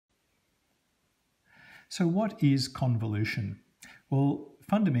So what is convolution? Well,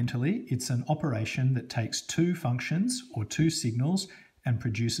 fundamentally, it's an operation that takes two functions or two signals and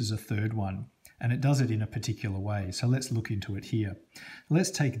produces a third one. And it does it in a particular way. So let's look into it here.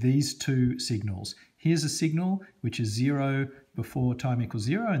 Let's take these two signals. Here's a signal which is 0 before time equals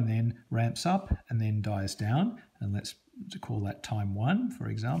 0 and then ramps up and then dies down. And let's call that time 1, for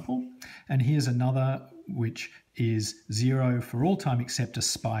example. And here's another which is 0 for all time except a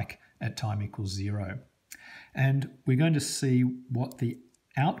spike at time equals 0. And we're going to see what the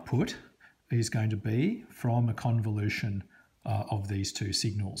output is going to be from a convolution of these two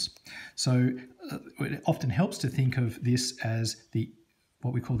signals. So it often helps to think of this as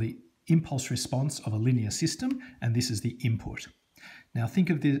what we call the impulse response of a linear system, and this is the input. Now think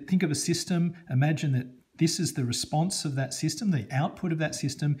of a system. Imagine that this is the response of that system, the output of that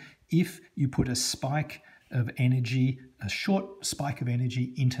system, if you put a spike of energy, a short spike of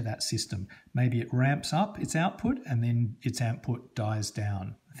energy into that system. Maybe it ramps up its output and then its output dies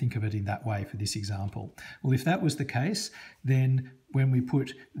down. Think of it in that way for this example. Well, if that was the case, then when we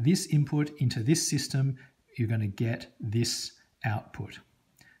put this input into this system, you're going to get this output,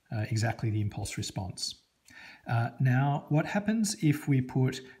 exactly the impulse response. Now, what happens if we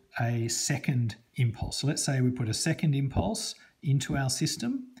put a second impulse? So let's say we put a second impulse into our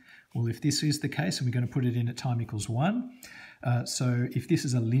system. Well, if this is the case, and we're going to put it in at time equals 1. So if this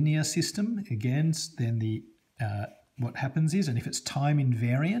is a linear system, again, then what happens is, and if it's time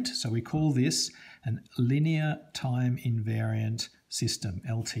invariant, so we call this an linear time invariant system,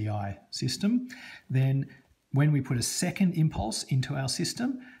 LTI system, then when we put a second impulse into our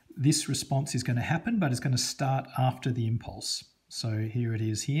system, this response is going to happen, but it's going to start after the impulse. So here it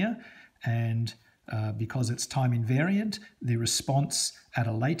is here, and because it's time invariant, the response at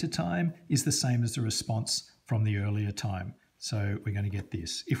a later time is the same as the response from the earlier time. So we're going to get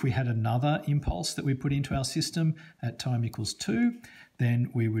this. If we had another impulse that we put into our system at time equals 2,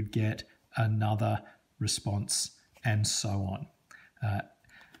 then we would get another response and so on.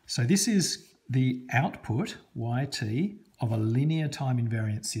 So this is the output, yt, of a linear time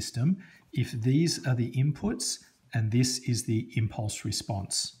invariant system if these are the inputs and this is the impulse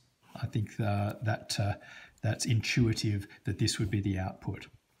response. I think that's intuitive that this would be the output.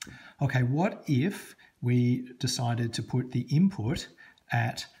 Okay, what if we decided to put the input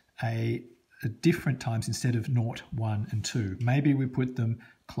at different times instead of 0, 1, and 2? Maybe we put them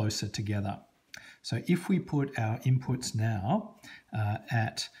closer together. So if we put our inputs now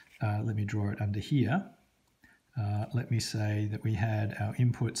let me draw it under here. Let me say that we had our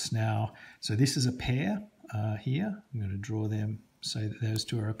inputs now. So this is a pair here. I'm going to draw them, say that those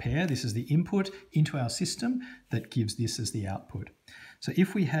two are a pair. This is the input into our system that gives this as the output. So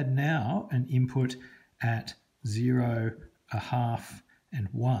if we had now an input at 0, 1/2, and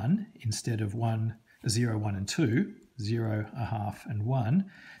 1 instead of 0, 1, and 2, 0, 1/2, and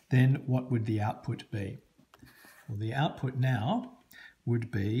 1, then what would the output be? Well, the output now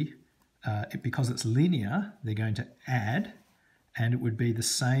would be, because it's linear, they're going to add, and it would be the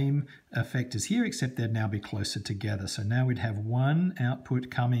same effect as here, except they'd now be closer together. So now we'd have one output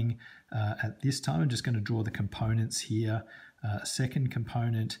coming at this time. I'm just going to draw the components here, a second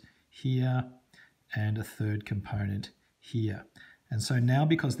component here, and a third component here. And so now,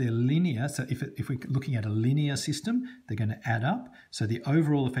 because they're linear, so if we're looking at a linear system, they're going to add up. So the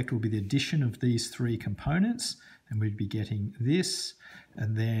overall effect will be the addition of these three components, and we'd be getting this,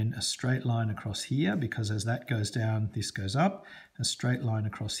 and then a straight line across here, because as that goes down, this goes up. A straight line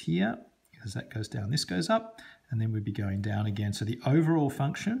across here, as that goes down, this goes up, and then we'd be going down again. So the overall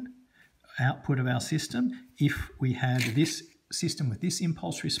function, output of our system, if we had this system with this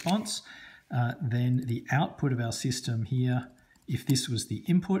impulse response, then the output of our system here, if this was the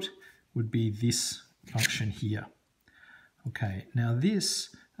input, would be this function here. Okay, now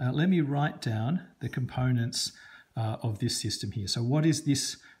this, let me write down the components of this system here. So what is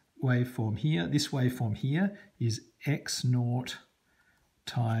this waveform here? This waveform here is x0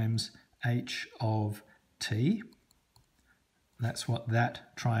 times h of t. That's what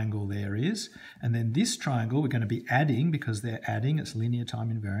that triangle there is. And then this triangle we're going to be adding, because they're adding, it's linear time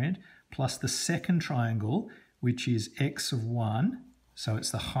invariant, plus the second triangle, which is x of 1, so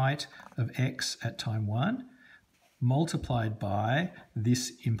it's the height of x at time 1, multiplied by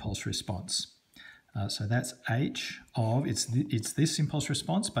this impulse response. So that's h of, it's this impulse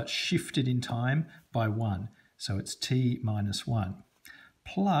response, but shifted in time by 1. So it's t minus 1.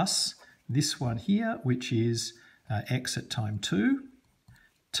 Plus this one here, which is x at time 2,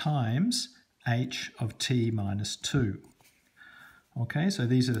 times h of t minus 2. Okay, so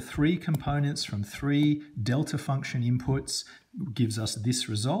these are the three components from three delta function inputs, gives us this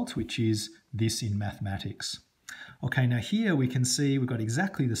result, which is this in mathematics. Okay, now here we can see we've got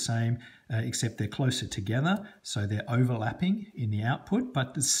exactly the same, except they're closer together, so they're overlapping in the output,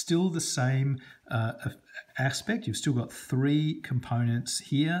 but it's still the same aspect. You've still got three components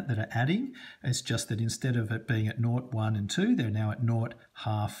here that are adding. It's just that instead of it being at 0, 1 and 2, they're now at 0,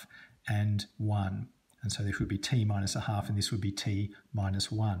 half and 1. And so this would be t minus a half, and this would be t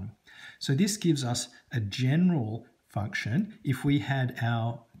minus 1. So this gives us a general function if we had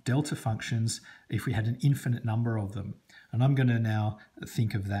our delta functions, if we had an infinite number of them. And I'm going to now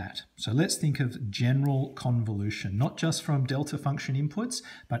think of that. So let's think of general convolution, not just from delta function inputs,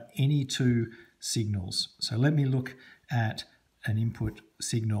 but any two signals. So let me look at an input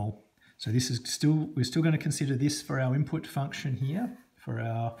signal. So this is we're still going to consider this for our input function here, for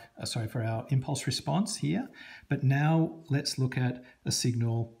our impulse response here. But now let's look at a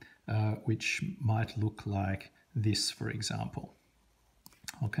signal which might look like this, for example.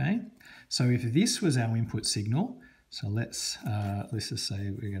 Okay, so if this was our input signal, so let's just say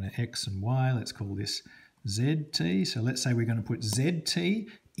we're going to x and y, let's call this zt. So let's say we're going to put zt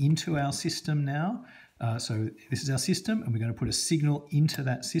into our system now. So this is our system, and we're going to put a signal into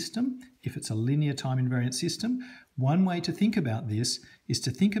that system if it's a linear time invariant system. One way to think about this is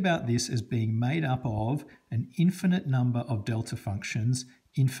to think about this as being made up of an infinite number of delta functions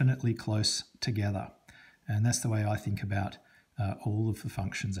infinitely close together. And that's the way I think about all of the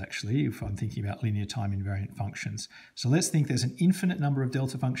functions, actually, if I'm thinking about linear time invariant functions. So let's think there's an infinite number of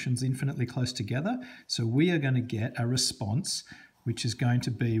delta functions infinitely close together. So we are going to get a response which is going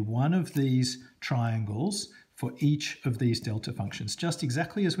to be one of these triangles for each of these delta functions, just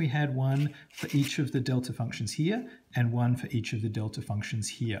exactly as we had one for each of the delta functions here and one for each of the delta functions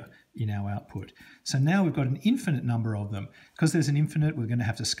here in our output. So now we've got an infinite number of them. Because there's an infinite, we're going to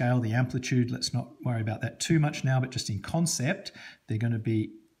have to scale the amplitude. Let's not worry about that too much now, but just in concept, they're going to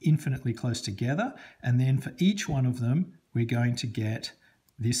be infinitely close together. And then for each one of them, we're going to get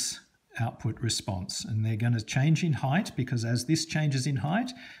this output response, and they're going to change in height, because as this changes in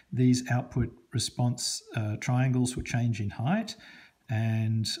height, these output response triangles will change in height,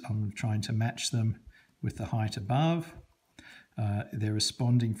 and I'm trying to match them with the height above. They're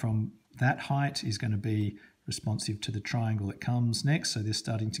responding from that height is going to be responsive to the triangle that comes next, so they're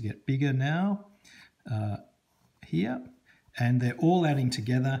starting to get bigger now here, and they're all adding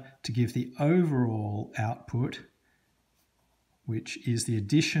together to give the overall output, which is the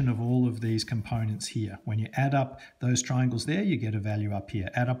addition of all of these components here. When you add up those triangles there, you get a value up here.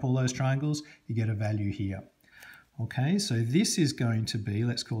 Add up all those triangles, you get a value here. Okay, so this is going to be,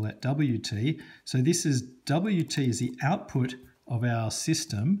 let's call that WT. So this is WT is the output of our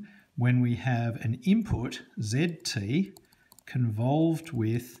system when we have an input, ZT, convolved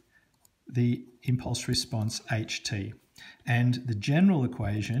with the impulse response HT. And the general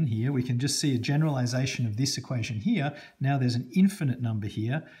equation here, we can just see a generalization of this equation here. Now there's an infinite number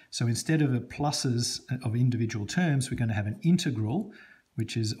here. So instead of a pluses of individual terms, we're going to have an integral,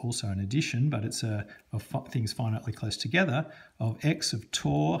 which is also an addition, but it's of things finitely close together, of x of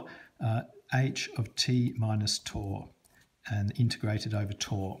tau, h of t minus tau, and integrated over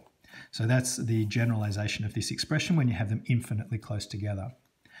tau. So that's the generalization of this expression when you have them infinitely close together.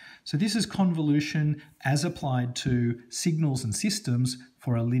 So this is convolution as applied to signals and systems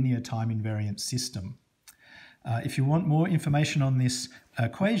for a linear time invariant system. If you want more information on this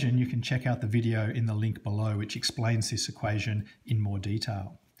equation, you can check out the video in the link below, which explains this equation in more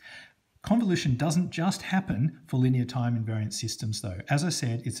detail. Convolution doesn't just happen for linear time invariant systems, though. As I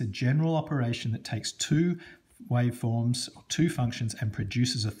said, it's a general operation that takes two waveforms, or two functions, and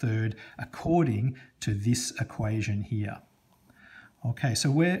produces a third according to this equation here. Okay, so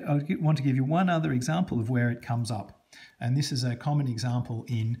I want to give you one other example of where it comes up. And this is a common example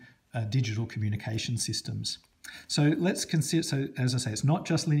in digital communication systems. So let's consider, so as I say, it's not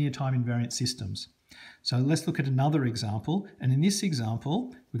just linear time invariant systems. So let's look at another example. And in this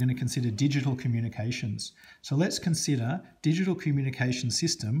example, we're going to consider digital communications. So let's consider digital communication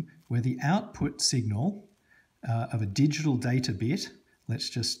system where the output signal of a digital data bit, I'm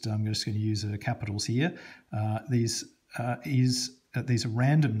just going to use capitals here, these are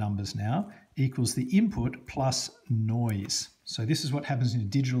random numbers now, equals the input plus noise. So this is what happens in a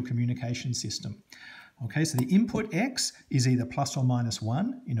digital communication system. Okay, so the input X is either plus or minus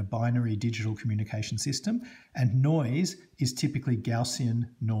 1 in a binary digital communication system, and noise is typically Gaussian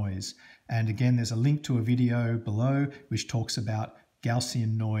noise. And again, there's a link to a video below which talks about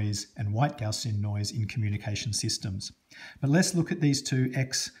Gaussian noise and white Gaussian noise in communication systems. But let's look at these two,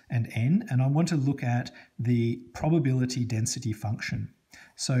 x and n, and I want to look at the probability density function.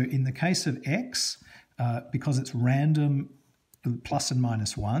 So in the case of x, because it's random plus and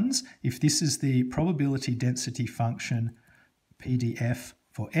minus ones, if this is the probability density function PDF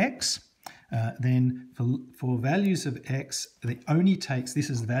for x, then for values of x, it only takes, this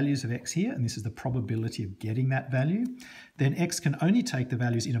is the values of x here, and this is the probability of getting that value. Then x can only take the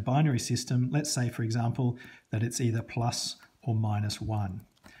values in a binary system. Let's say, for example, that it's either plus or minus 1.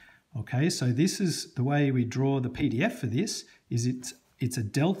 Okay, so this is the way we draw the PDF for this, is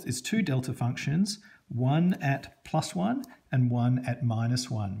it's two delta functions, one at plus 1 and one at minus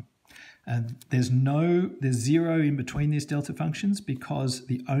 1. And there's zero in between these delta functions because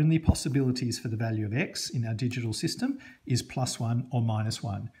the only possibilities for the value of x in our digital system is plus 1 or minus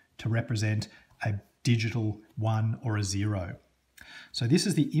 1 to represent a digital 1 or a 0. So this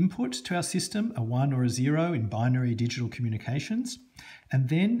is the input to our system, a 1 or a 0 in binary digital communications. And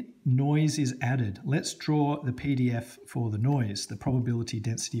then noise is added. Let's draw the PDF for the noise, the probability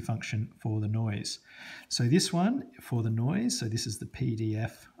density function for the noise. So this one for the noise, so this is the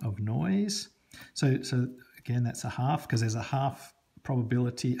PDF of noise. So again, that's a half because there's a half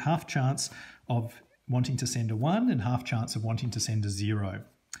probability, half chance of wanting to send a 1 and half chance of wanting to send a 0.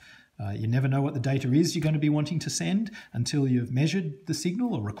 You never know what the data is you're going to be wanting to send until you've measured the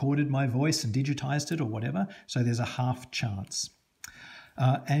signal or recorded my voice and digitized it or whatever. So there's a half chance.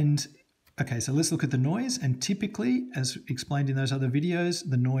 Okay, so let's look at the noise. And typically, as explained in those other videos,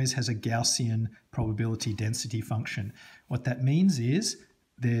 the noise has a Gaussian probability density function. What that means is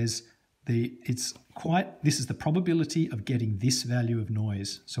this is the probability of getting this value of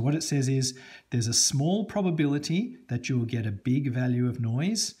noise. So what it says is there's a small probability that you will get a big value of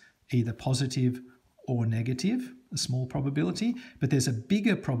noise, either positive or negative, a small probability, but there's a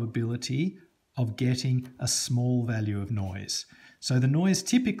bigger probability of getting a small value of noise. So the noise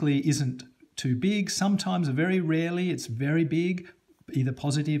typically isn't too big. Sometimes, very rarely, it's very big, either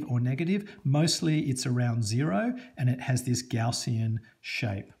positive or negative. Mostly it's around 0 and it has this Gaussian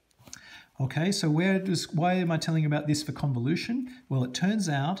shape. Okay, so why am I telling you about this for convolution? Well, it turns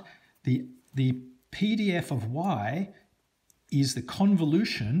out the PDF of y is the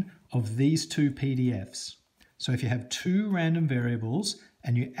convolution of these two PDFs. So if you have two random variables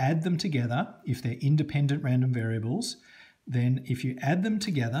and you add them together, if they're independent random variables, then if you add them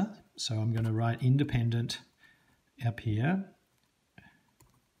together, so I'm going to write independent up here.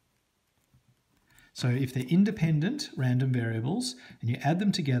 So if they're independent random variables and you add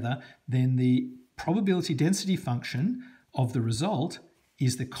them together, then the probability density function of the result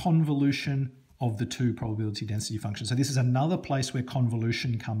is the convolution of the two probability density functions. So this is another place where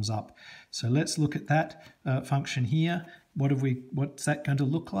convolution comes up. So let's look at that function here. What's that going to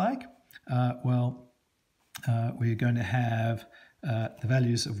look like? We're going to have the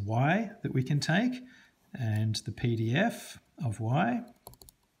values of y that we can take and the PDF of y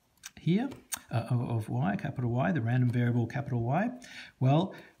here, of y, capital Y, the random variable capital Y.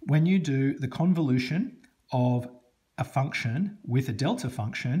 Well, when you do the convolution of a function with a delta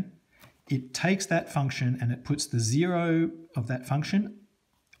function, it takes that function and it puts the 0 of that function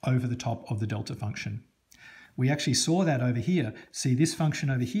over the top of the delta function. We actually saw that over here. See this function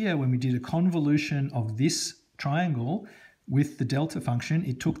over here, when we did a convolution of this triangle with the delta function,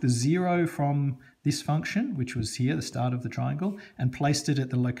 it took the 0 from this function, which was here, the start of the triangle, and placed it at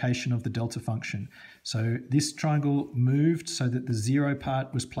the location of the delta function. So this triangle moved so that the 0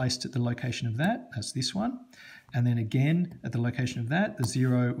 part was placed at the location of that. That's this one. And then again, at the location of that, the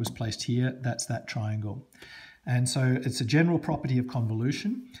 0 was placed here. That's that triangle. And so it's a general property of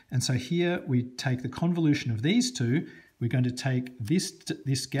convolution. And so here we take the convolution of these two. We're going to take this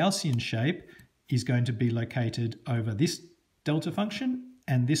Gaussian shape is going to be located over this delta function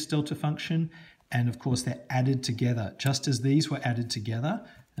and this delta function. And of course, they're added together, just as these were added together,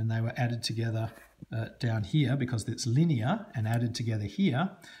 and they were added together down here because it's linear and added together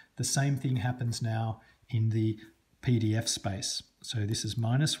here. The same thing happens now in the PDF space. So this is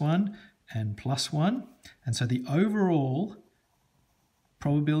 -1 and +1. And so the overall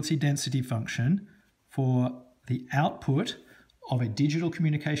probability density function for the output of a digital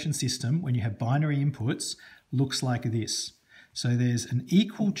communication system when you have binary inputs looks like this. So there's an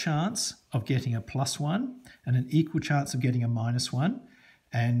equal chance of getting a +1 and an equal chance of getting a -1.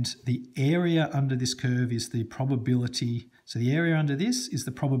 And the area under this curve is the probability. So the area under this is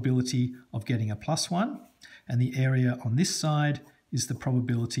the probability of getting a +1. And the area on this side is the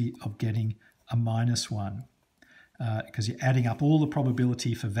probability of getting a -1. because you're adding up all the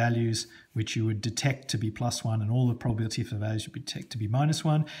probability for values which you would detect to be +1 and all the probability for values you would detect to be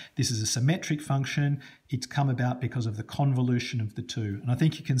 -1. This is a symmetric function. It's come about because of the convolution of the two. And I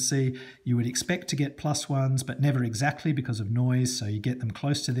think you can see you would expect to get +1s, but never exactly because of noise, so you get them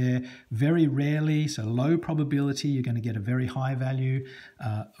close to there. Very rarely, so low probability, you're going to get a very high value.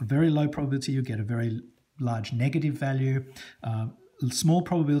 Very low probability, you'll get a very large negative value. Small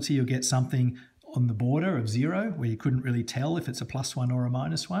probability, you'll get something on the border of 0, where you couldn't really tell if it's a +1 or a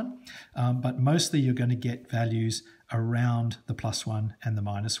 -1. But mostly you're going to get values around the +1 and the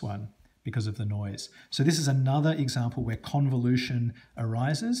 -1 because of the noise. So this is another example where convolution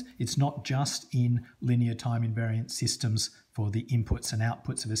arises. It's not just in linear time invariant systems for the inputs and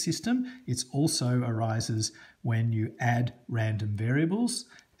outputs of a system. It also arises when you add random variables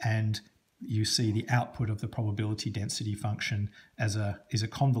and you see the output of the probability density function is a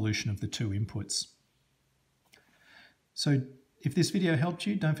convolution of the two inputs. So if this video helped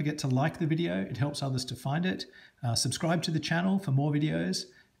you, don't forget to like the video. It helps others to find it. Subscribe to the channel for more videos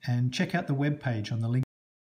and check out the webpage on the link